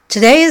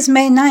Today is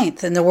May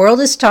 9th, and the world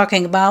is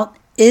talking about,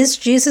 is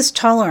Jesus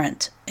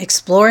tolerant?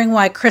 Exploring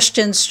why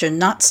Christians should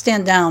not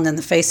stand down in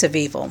the face of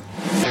evil.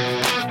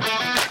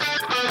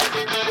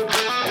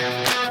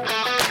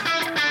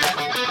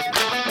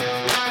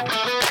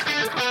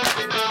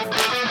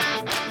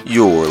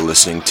 You're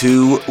listening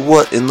to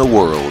What in the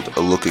World?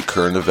 A look at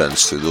current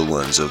events through the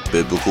lens of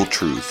biblical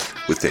truth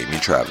with Amy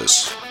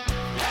Travis.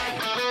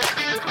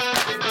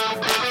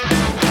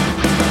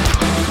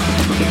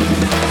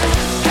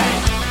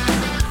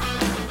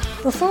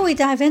 Before we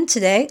dive in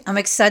today, I'm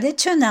excited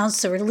to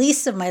announce the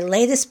release of my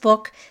latest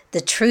book,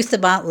 The Truth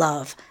About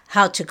Love,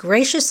 How to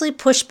Graciously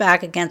Push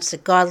Back Against a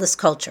Godless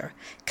Culture,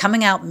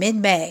 coming out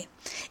mid-May.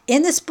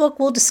 In this book,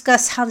 we'll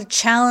discuss how to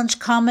challenge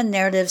common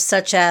narratives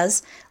such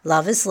as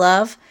love is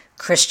love,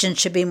 Christians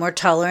should be more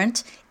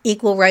tolerant,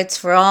 equal rights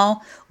for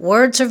all,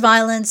 words are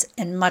violence,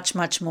 and much,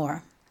 much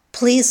more.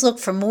 Please look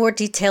for more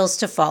details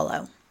to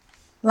follow.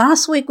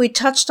 Last week, we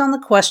touched on the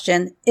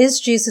question, is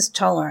Jesus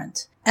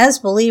tolerant? As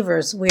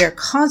believers, we are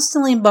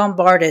constantly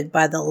bombarded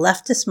by the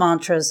leftist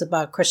mantras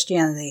about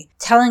Christianity,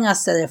 telling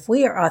us that if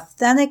we are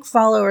authentic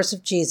followers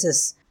of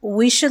Jesus,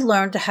 we should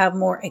learn to have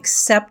more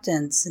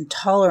acceptance and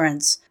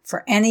tolerance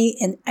for any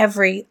and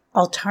every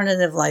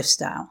alternative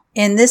lifestyle.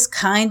 In this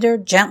kinder,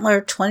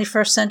 gentler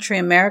 21st century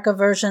America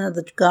version of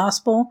the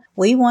gospel,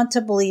 we want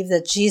to believe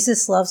that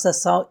Jesus loves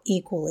us all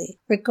equally,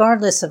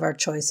 regardless of our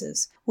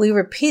choices. We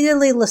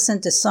repeatedly listen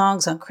to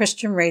songs on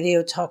Christian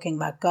radio talking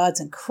about God's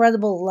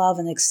incredible love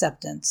and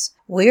acceptance.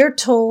 We are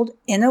told,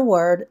 in a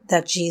word,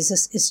 that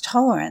Jesus is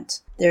tolerant.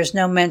 There's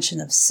no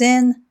mention of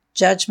sin,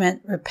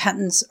 judgment,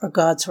 repentance, or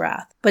God's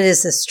wrath. But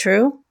is this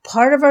true?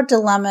 Part of our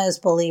dilemma as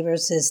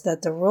believers is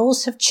that the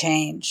rules have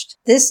changed.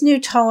 This new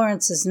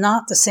tolerance is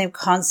not the same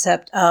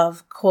concept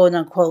of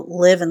quote-unquote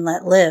live and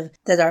let live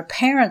that our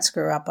parents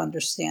grew up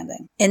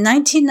understanding. In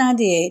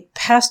 1998,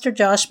 Pastor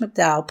Josh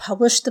McDowell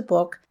published the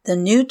book, The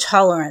New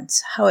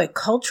Tolerance, How a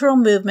Cultural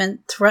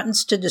Movement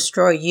Threatens to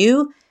Destroy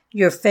You,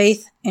 Your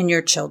Faith, and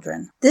Your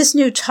Children. This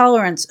new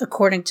tolerance,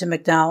 according to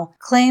McDowell,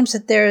 claims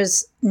that there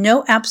is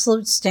no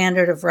absolute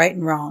standard of right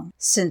and wrong.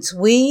 Since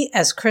we,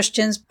 as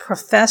Christians,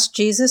 profess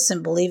Jesus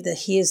and believe that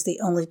He is the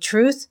only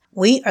truth,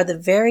 we are the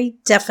very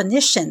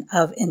definition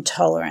of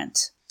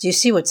intolerant. Do you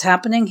see what's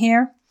happening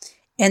here?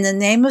 In the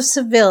name of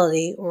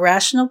civility,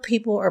 rational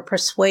people are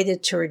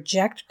persuaded to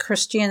reject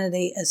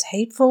Christianity as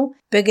hateful,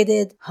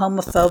 bigoted,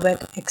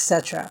 homophobic,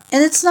 etc.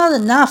 And it's not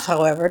enough,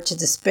 however, to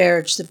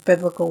disparage the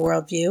biblical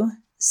worldview.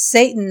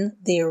 Satan,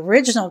 the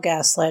original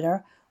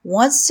gaslighter,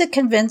 wants to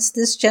convince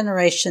this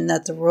generation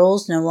that the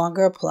rules no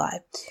longer apply.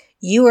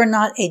 You are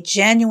not a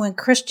genuine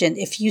Christian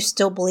if you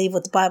still believe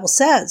what the Bible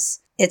says.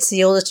 It's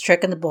the oldest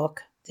trick in the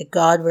book. Did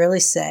God really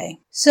say?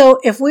 So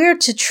if we are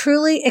to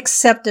truly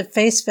accept at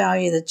face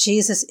value that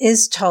Jesus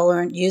is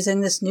tolerant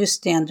using this new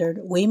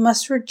standard, we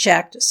must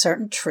reject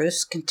certain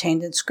truths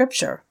contained in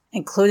Scripture,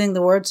 including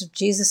the words of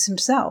Jesus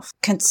himself.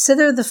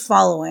 Consider the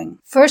following.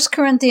 1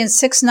 Corinthians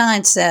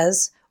 6:9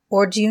 says,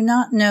 "Or do you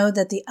not know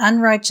that the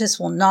unrighteous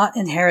will not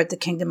inherit the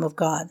kingdom of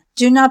God?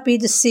 Do not be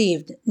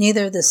deceived,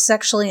 neither the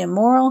sexually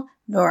immoral,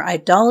 nor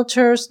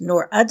idolaters,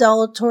 nor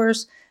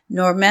idolaters,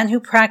 nor men who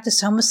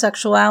practice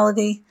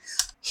homosexuality."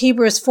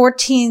 Hebrews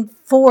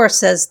 14:4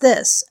 says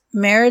this,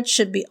 "Marriage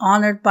should be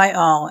honored by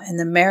all, and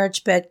the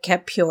marriage bed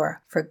kept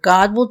pure, for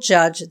God will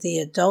judge the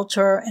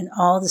adulterer and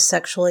all the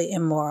sexually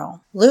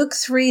immoral." Luke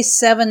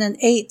 3:7 and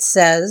 8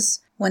 says,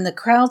 "When the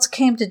crowds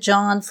came to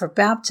John for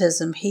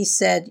baptism, he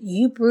said,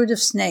 'You brood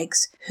of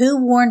snakes, who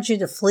warned you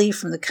to flee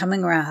from the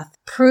coming wrath?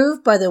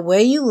 Prove by the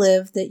way you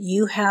live that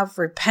you have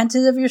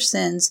repented of your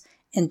sins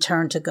and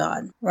turned to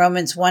God.'"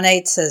 Romans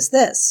 1:8 says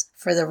this,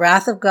 "For the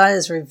wrath of God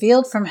is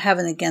revealed from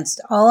heaven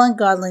against all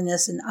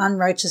ungodliness and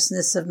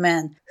unrighteousness of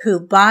men, who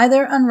by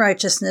their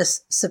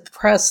unrighteousness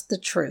suppress the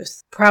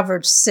truth."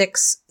 Proverbs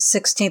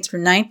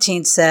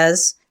 6:16-19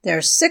 says, "There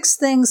are 6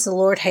 things the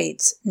Lord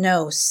hates.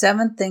 No,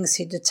 7 things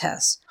he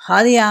detests.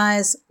 Haughty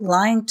eyes,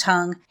 lying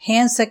tongue,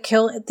 hands that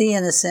kill the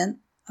innocent,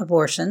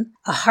 abortion,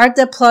 a heart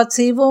that plots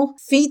evil,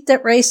 feet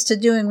that race to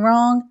doing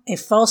wrong, a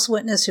false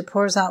witness who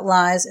pours out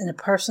lies, and a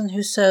person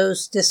who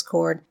sows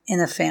discord in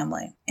a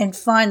family." And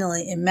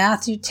finally, in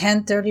Matthew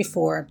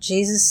 10:34,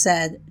 Jesus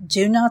said,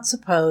 "Do not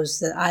suppose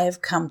that I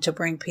have come to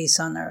bring peace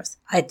on earth.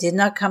 I did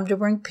not come to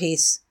bring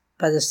peace,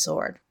 but a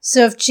sword."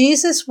 So if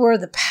Jesus were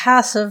the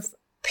passive,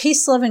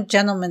 peace-loving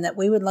gentleman that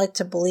we would like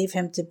to believe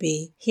him to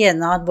be, he had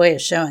an odd way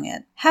of showing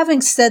it.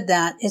 Having said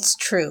that, it's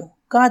true.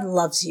 God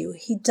loves you.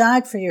 He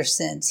died for your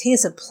sins. He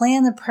has a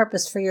plan and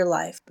purpose for your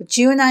life. But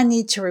you and I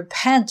need to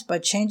repent by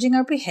changing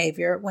our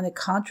behavior when it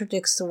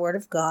contradicts the Word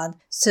of God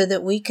so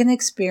that we can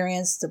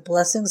experience the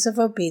blessings of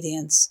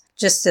obedience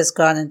just as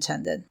God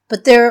intended.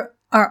 But there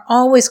are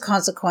always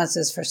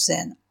consequences for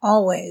sin.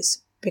 Always.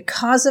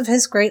 Because of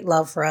His great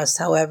love for us,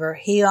 however,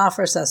 He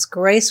offers us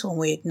grace when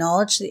we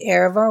acknowledge the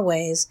error of our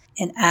ways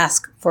and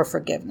ask for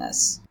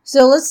forgiveness.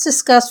 So let's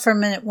discuss for a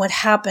minute what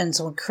happens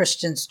when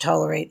Christians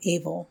tolerate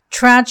evil.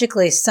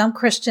 Tragically, some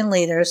Christian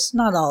leaders,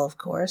 not all of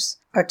course,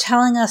 are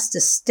telling us to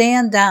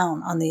stand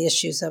down on the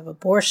issues of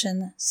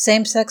abortion,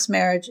 same-sex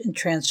marriage, and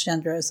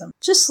transgenderism.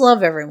 Just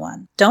love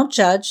everyone. Don't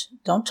judge.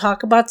 Don't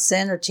talk about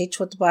sin or teach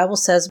what the Bible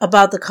says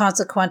about the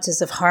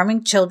consequences of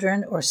harming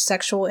children or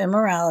sexual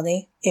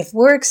immorality. If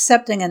we're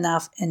accepting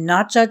enough and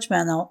not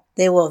judgmental,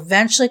 they will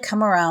eventually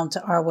come around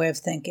to our way of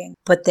thinking.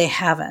 But they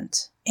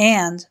haven't.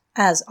 And,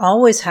 as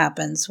always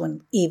happens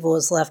when evil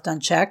is left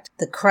unchecked,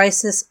 the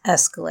crisis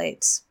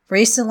escalates.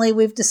 Recently,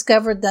 we've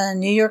discovered that in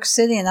New York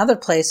City and other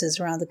places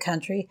around the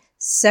country,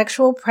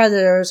 sexual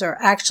predators are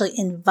actually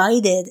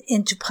invited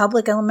into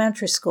public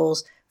elementary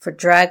schools for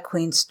drag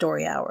queen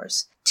story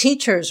hours.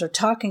 Teachers are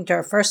talking to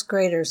our first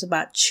graders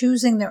about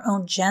choosing their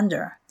own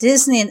gender.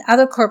 Disney and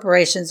other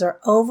corporations are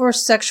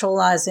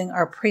over-sexualizing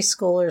our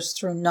preschoolers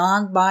through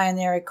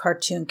non-binary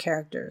cartoon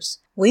characters.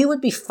 We would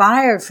be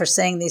fired for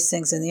saying these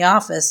things in the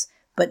office,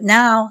 but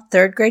now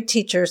third-grade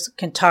teachers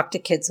can talk to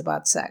kids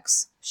about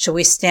sex. Should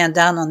we stand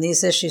down on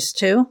these issues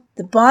too?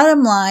 The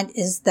bottom line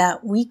is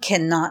that we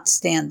cannot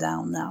stand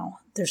down now.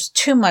 There's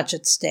too much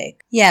at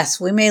stake. Yes,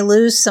 we may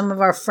lose some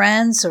of our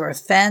friends or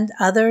offend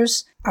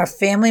others. Our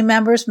family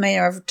members may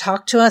never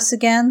talk to us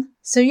again.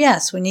 So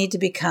yes, we need to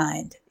be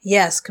kind.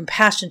 Yes,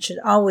 compassion should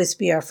always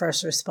be our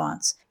first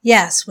response.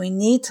 Yes, we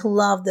need to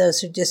love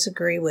those who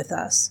disagree with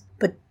us.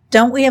 But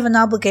don't we have an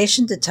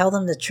obligation to tell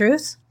them the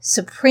truth?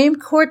 Supreme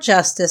Court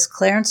Justice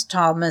Clarence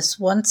Thomas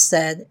once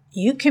said,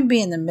 "You can be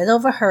in the middle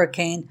of a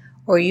hurricane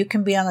or you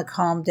can be on a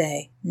calm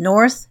day.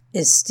 North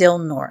is still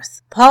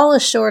north." Paul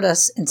assured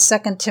us in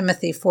 2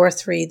 Timothy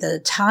 4:3 that a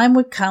time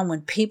would come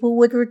when people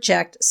would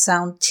reject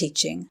sound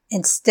teaching.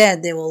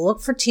 Instead, they will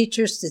look for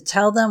teachers to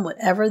tell them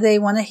whatever they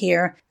want to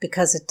hear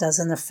because it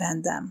doesn't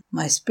offend them.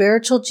 My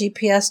spiritual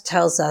GPS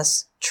tells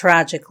us,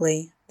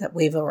 tragically, that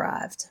we've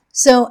arrived.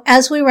 So,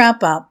 as we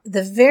wrap up,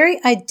 the very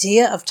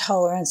idea of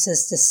tolerance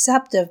is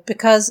deceptive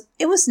because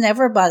it was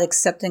never about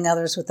accepting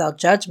others without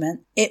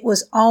judgment. It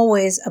was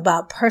always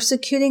about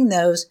persecuting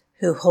those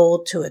who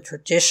hold to a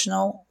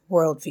traditional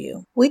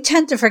worldview. We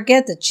tend to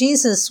forget that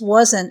Jesus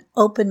wasn't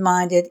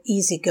open-minded,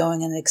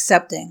 easygoing, and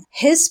accepting.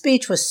 His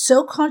speech was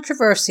so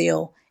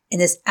controversial and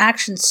his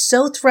actions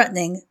so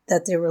threatening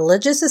that the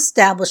religious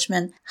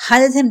establishment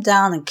hunted him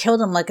down and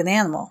killed him like an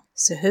animal.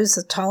 So who's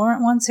the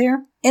tolerant ones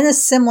here? In a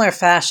similar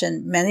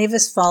fashion, many of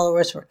his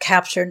followers were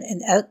captured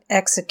and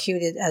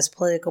executed as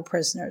political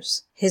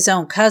prisoners. His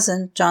own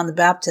cousin, John the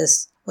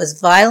Baptist,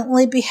 was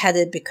violently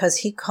beheaded because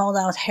he called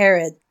out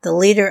Herod, the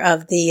leader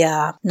of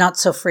the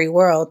not-so-free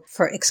world,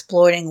 for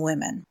exploiting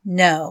women.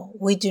 No,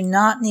 we do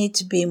not need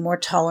to be more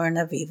tolerant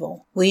of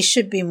evil. We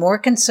should be more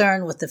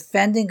concerned with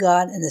defending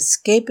God and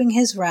escaping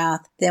his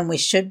wrath than we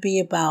should be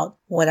about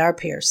what our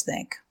peers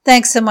think.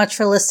 Thanks so much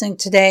for listening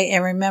today,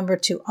 and remember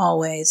to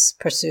always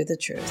pursue the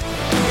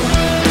truth.